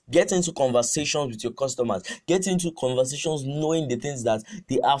 Get into conversations with your customers. Get into conversations knowing the things that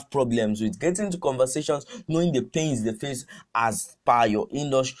they have problems with. Get into conversations knowing the pains they face as per your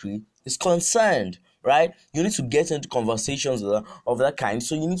industry is concerned, right? You need to get into conversations of that kind.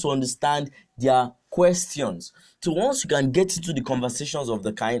 So you need to understand their questions. So once you can get into the conversations of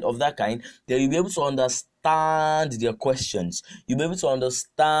that kind, then you'll be able to understand their questions. You'll be able to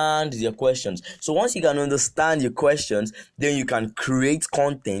understand their questions. So once you can understand your questions, then you can create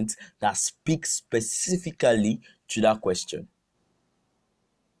content that speaks specifically to that question.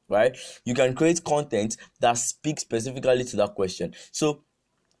 Right? You can create content that speaks specifically to that question. So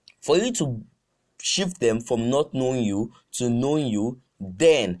for you to shift them from not knowing you to knowing you,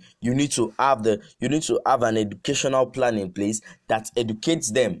 then you need to have an educational plan in place that educates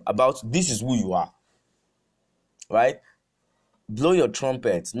them about this is who you are, right? Blow your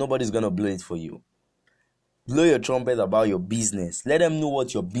trumpet. Nobody's gonna blow it for you. Blow your trumpet about your business. Let them know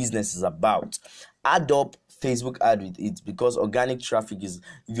what your business is about. Add up Facebook ad with it, because organic traffic is,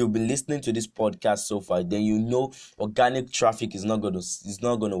 if you've been listening to this podcast so far, then you know organic traffic is not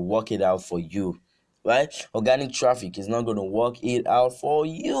gonna work it out for you. Right? Organic traffic is not going to work it out for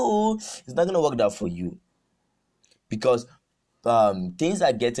you. It's not going to work that for you, because things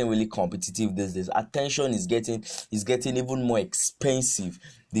are getting really competitive these days. Attention is getting even more expensive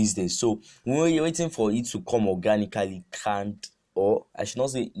these days. So when you're waiting for it to come organically, can't, or I should not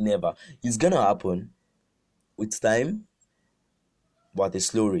say never. It's gonna happen with time, but at a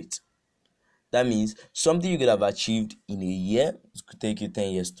slow rate. That means something you could have achieved in a year, it could take you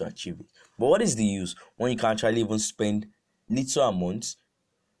 10 years to achieve it. But what is the use when you can't actually even spend little amounts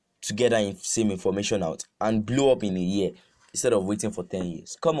to get that same information out and blow up in a year instead of waiting for 10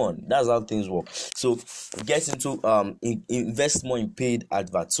 years? Come on, that's how things work. So get into invest more in paid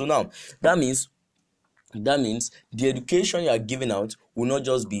adverts. So now that means the education you are giving out will not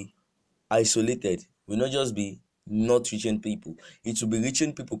just be isolated, will not just be not reaching people. It will be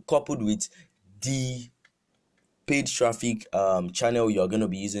reaching people coupled with the paid traffic channel you're going to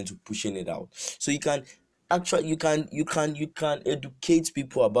be using to pushing it out. So you can educate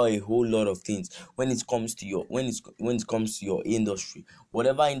people about a whole lot of things when it comes to your industry.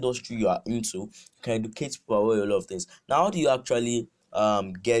 Whatever industry you are into, you can educate people about a lot of things. Now, how do you actually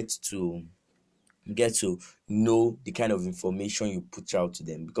get to know the kind of information you put out to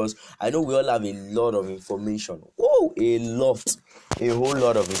them? Because I know we all have a lot of information. A whole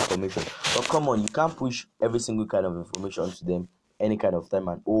lot of information. But come on, you can't push every single kind of information to them any kind of time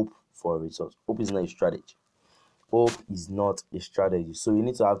and hope for a result. Hope is not a strategy. Hope is not a strategy. So you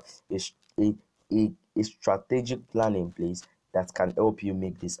need to have a strategic plan in place that can help you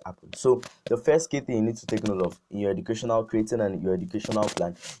make this happen. So the first key thing you need to take note of in your your educational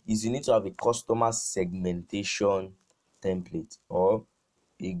plan is you need to have a customer segmentation template, or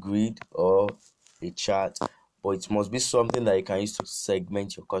a grid, or a chart, but it must be something that you can use to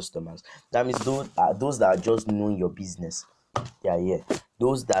segment your customers. That means those that are just knowing your business, they are here.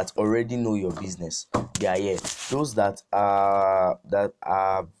 Those that already know your business, they are here. Those that are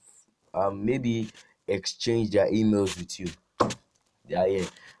maybe exchange their emails with you, they are here.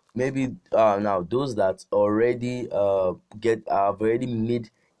 Maybe now those that already get have already made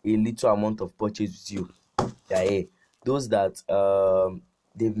a little amount of purchase with you, they are here. Those that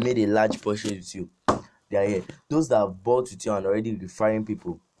they've made a large purchase with you, they are here. Those that have bought with you and already referring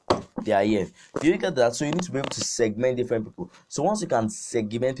people, they are here. Do you get that? So you need to be able to segment different people. So once you can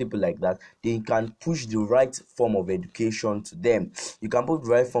segment people like that, then you can push the right form of education to them. You can put the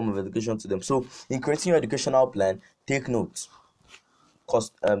right form of education to them. So in creating your educational plan, take note.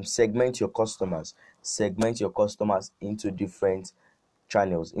 Segment your customers. Segment your customers into different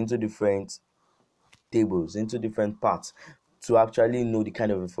channels, into different tables, into different parts, to actually know the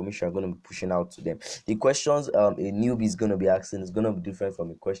kind of information you're going to be pushing out to them. The questions a newbie is going to be asking is going to be different from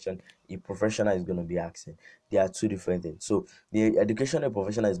a question a professional is going to be asking. They are two different things. So the education a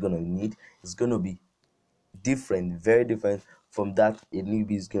professional is going to need is going to be different, very different from that a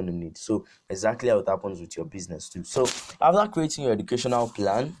newbie is going to need. So exactly how it happens with your business too. So after creating your educational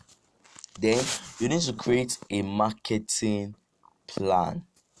plan, then you need to create a marketing plan.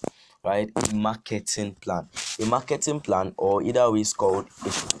 Right? A marketing plan. A marketing plan, or either way, is called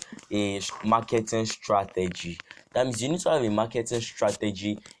a marketing strategy. That means you need to have a marketing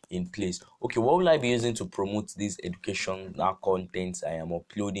strategy in place. Okay, what will I be using to promote this educational content I am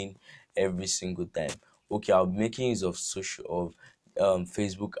uploading every single time? Okay, I'll be making use of Facebook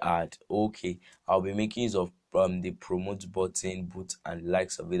ad. Okay, I'll be making use of the promote button, boot and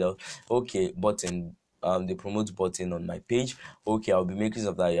likes of it. Okay, button, the promote button on my page. Okay, I'll be making use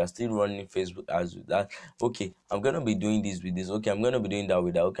of that. You're still running Facebook ads with that. Okay, I'm gonna be doing this with this. Okay, I'm gonna be doing that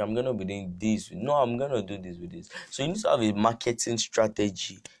with that. Okay, I'm gonna be doing this. No, I'm gonna do this with this. So you need to have a marketing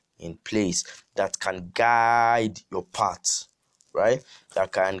strategy in place that can guide your path, right?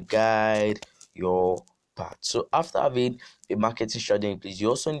 That can guide your path. So after having a marketing strategy in place, you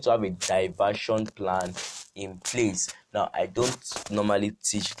also need to have a diversion plan in place. Now, I don't normally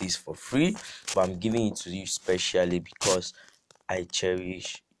teach this for free, but I'm giving it to you specially because I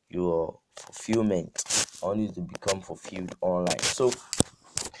cherish your fulfillment. I want you to become fulfilled online. So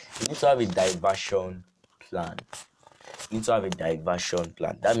you need to have a diversion plan. You need to have a diversion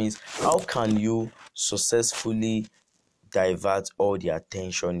plan. That means, how can you successfully divert all the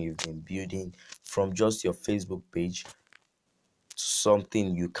attention you've been building from just your Facebook page to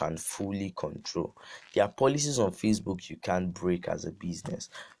something you can fully control? There are policies on Facebook you can't break as a business.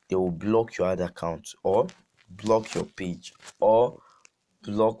 They will block your ad account, or block your page, or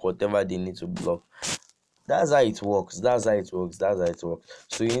block whatever they need to block. That's how it works.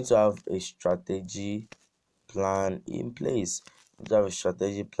 So you need to have a strategy plan in place.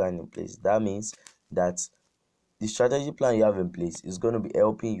 That means that the strategy plan you have in place is going to be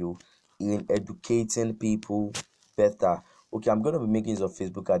helping you in educating people better. Okay, I'm going to be making use of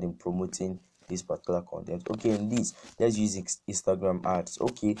Facebook ad in promoting this particular content. Okay, in this, let's use Instagram ads.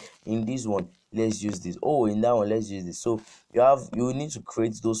 Okay, in this one, let's use this. Oh, in that one, let's use this. So you need to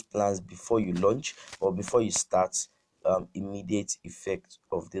create those plans before you launch or before you start immediate effect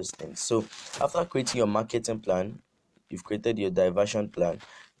of those things. So after creating your marketing plan, you've created your diversion plan.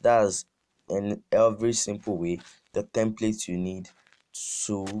 That's in every simple way the templates you need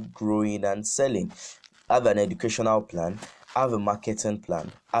to growing and selling. Have an educational plan, have a marketing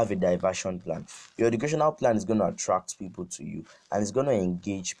plan, have a diversion plan. Your educational plan is going to attract people to you, and it's going to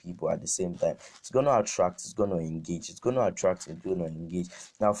engage people at the same time. It's going to attract, it's going to engage, it's going to attract, it's going to engage.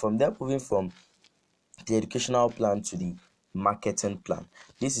 Now, from there, moving from the educational plan to the marketing plan,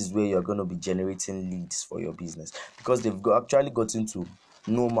 this is where you're going to be generating leads for your business, because they've actually gotten to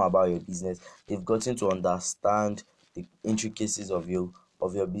know more about your business. They've gotten to understand the intricacies of your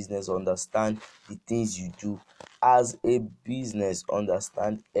business, understand the things you do as a business,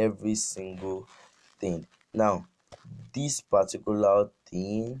 understand every single thing. Now, this particular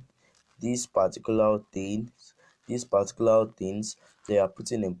thing these particular things they are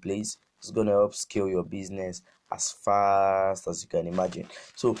putting in place is going to help scale your business as fast as you can imagine.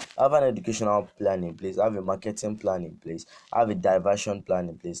 So have an educational plan in place, have a marketing plan in place, have a diversion plan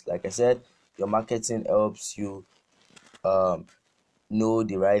in place. Like I said, your marketing helps you know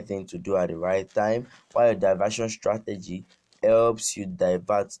the right thing to do at the right time, while your diversion strategy helps you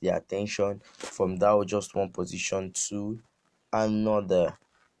divert the attention from that just one position to another.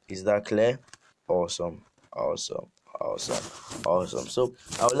 Is that clear? Awesome, awesome, awesome, awesome. So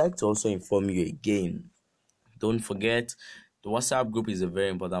I would like to also inform you again. Don't forget, the WhatsApp group is a very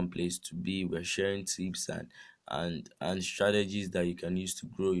important place to be. We're sharing tips and and strategies that you can use to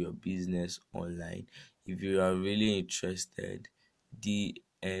grow your business online. If you are really interested,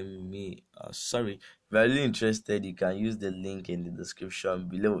 DM me. Sorry, if you are really interested, you can use the link in the description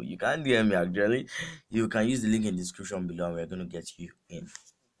below. You can't DM me actually. You can use the link in the description below, and we're gonna get you in.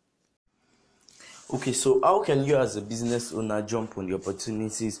 Okay, so how can you as a business owner jump on the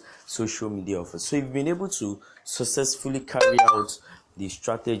opportunities social media offers? So you've been able to successfully carry out the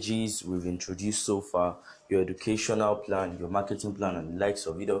strategies we've introduced so far, your educational plan, your marketing plan, and the likes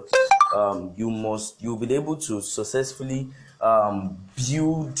of it. You'll be able to successfully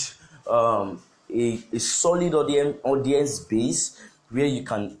build a solid audience base where you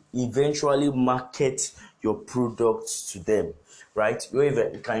can eventually market your products to them, right?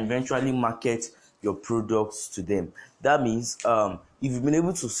 Where you can eventually market your products to them. That means if you've been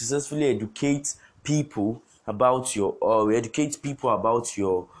able to successfully educate people about your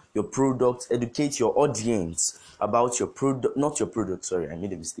product, educate your audience about your product, not your product, sorry, I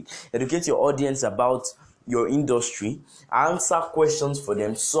made a mistake. Educate your audience about your industry, answer questions for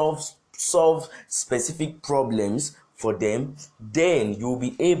them, solve specific problems for them, then you'll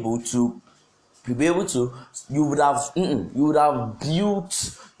be able to you would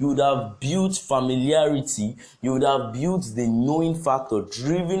have built familiarity, you would have built the knowing factor,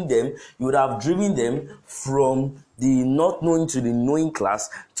 you would have driven them from the not knowing to the knowing class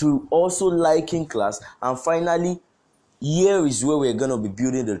to also liking class, and finally here is where we're going to be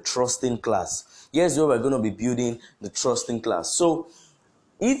building the trusting class. Here's where we're going to be building the trusting class. So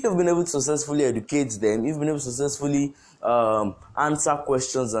if you've been able to successfully educate them, if you've been able to successfully answer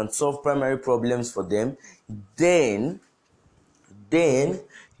questions and solve primary problems for them, then we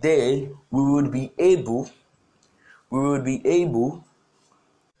would be able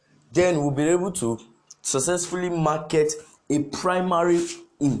to successfully market a primary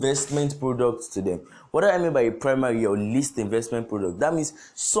investment product to them. What do I mean by a primary or least investment product? That means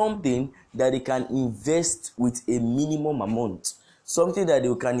something that they can invest with a minimum amount. Something that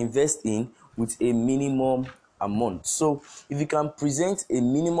they can invest in with a minimum amount. So if you can present a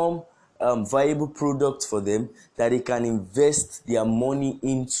minimum viable product for them that they can invest their money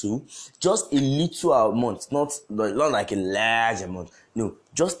into, just a little amount, not like a large amount, no,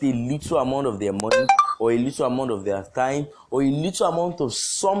 just a little amount of their money or a little amount of their time or a little amount of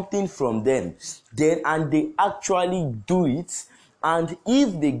something from them, then and they actually do it, and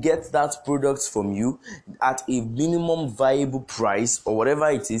if they get that product from you at a minimum viable price or whatever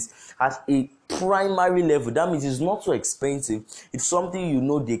it is, at a primary level, that means it's not so expensive, it's something you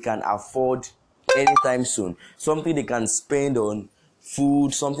know they can afford anytime soon, something they can spend on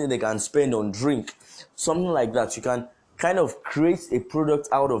food, something they can spend on drink, something like that. You can kind of create a product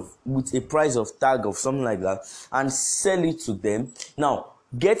out of with a price of tag of something like that and sell it to them. Now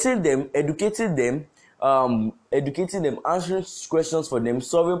getting them, educating them, answering questions for them,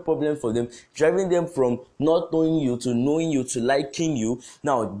 solving problems for them, driving them from not knowing you to knowing you to liking you.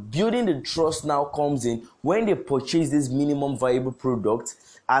 Now building the trust now comes in when they purchase this minimum viable product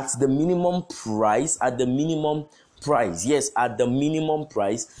at the minimum price, at the minimum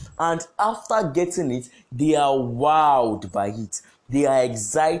price, and after getting it they are wowed by it, they are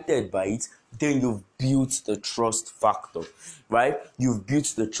excited by it, then you've built the trust factor, right? You've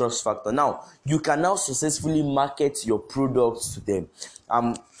built the trust factor. Now you can now successfully market your products to them.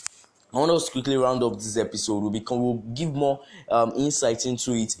 I want us to quickly round up this episode. We'll give more insight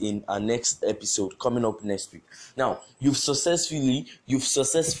into it in our next episode coming up next week. Now, you've successfully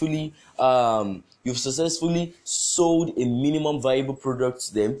sold a minimum viable product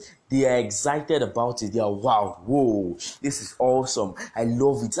to them. They are excited about it. They are wow, whoa, this is awesome. I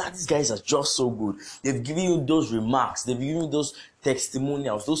love it. These guys are just so good. They've given you those remarks. They've given you those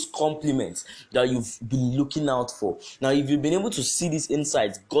testimonials, those compliments that you've been looking out for. Now, if you've been able to see these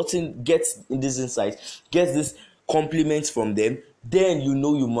insights, get this compliments from them, then you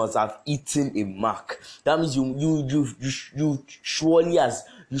know you must have eaten a mark. That means you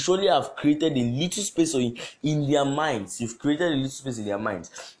surely have created a little space in their minds. You've created a little space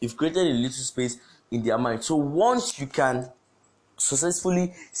in their minds. So once you can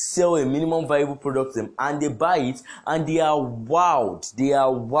successfully sell a minimum viable product to them and they buy it and they are wowed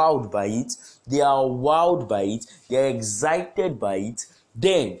by it, they are excited by it,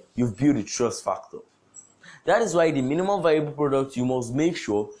 then you've built a trust factor. That is why the minimum viable product, you must make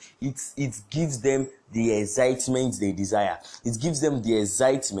sure it gives them the excitement they desire. It gives them the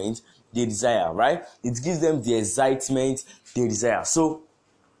excitement they desire, right? It gives them the excitement they desire. So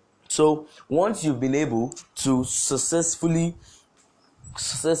once you've been able to successfully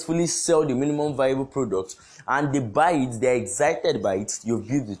sell the minimum viable product and they buy it, they're excited by it, you've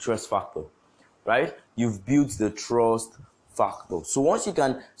built the trust factor, right? you've built the trust factor. So once you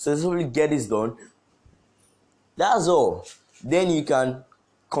can successfully get this done, that's all. Then you can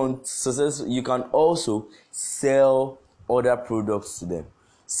you can also sell other products to them.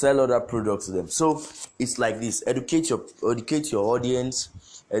 So it's like this: educate your audience,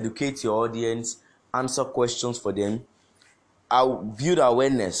 answer questions for them. I'll build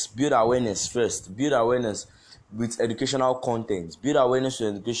awareness first. Build awareness with educational content.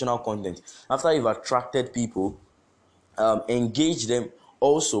 After you've attracted people, engage them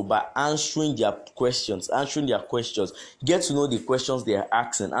also by answering their questions. Get to know the questions they are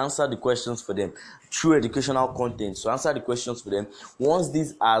asking, answer the questions for them through educational content. So answer the questions for them. Once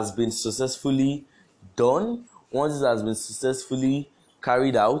this has been successfully done, once this has been successfully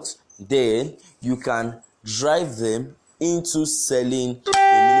carried out, then you can drive them into selling a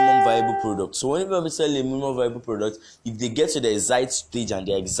minimum viable product. So whenever we sell a minimum viable product, if they get to the excite stage and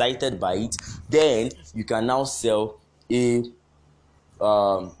they're excited by it, then you can now sell a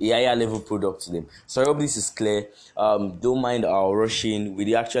higher level product to them. So I hope this is clear. Don't mind our rushing.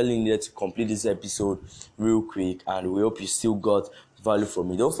 We actually needed to complete this episode real quick, and we hope you still got value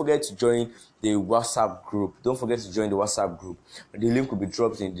from it. Don't forget to join the WhatsApp group. The link will be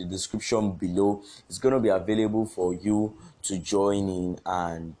dropped in the description below. It's going to be available for you to join in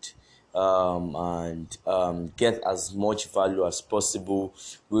and get as much value as possible.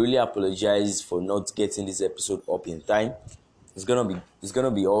 We really apologize for not getting this episode up in time. It's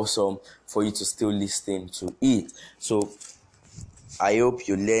gonna be awesome for you to still listen to it. So I hope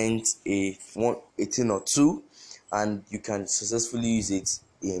you learned a thing or two, and you can successfully use it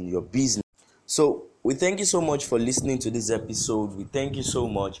in your business. So we thank you so much for listening to this episode.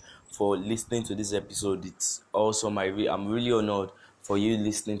 It's awesome. I'm really honored for you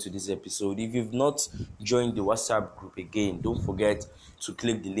listening to this episode. If you've not joined the WhatsApp group again, don't forget to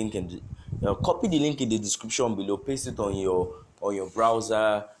click the link and copy the link in the description below, paste it on your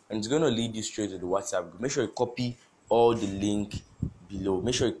browser, and it's going to lead you straight to the WhatsApp group. Make sure you copy all the link below.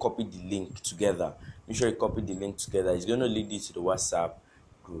 Make sure you copy the link together. It's going to lead you to the WhatsApp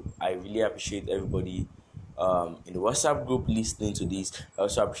group. I really appreciate everybody in the WhatsApp group listening to this. I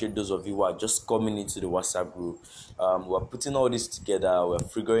also appreciate those of you who are just coming into the WhatsApp group. We're putting all this together. We're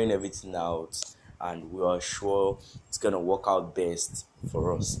figuring everything out, and we are sure it's going to work out best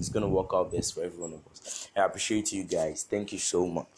for us. It's going to work out best for every one of us. I appreciate you guys. Thank you so much.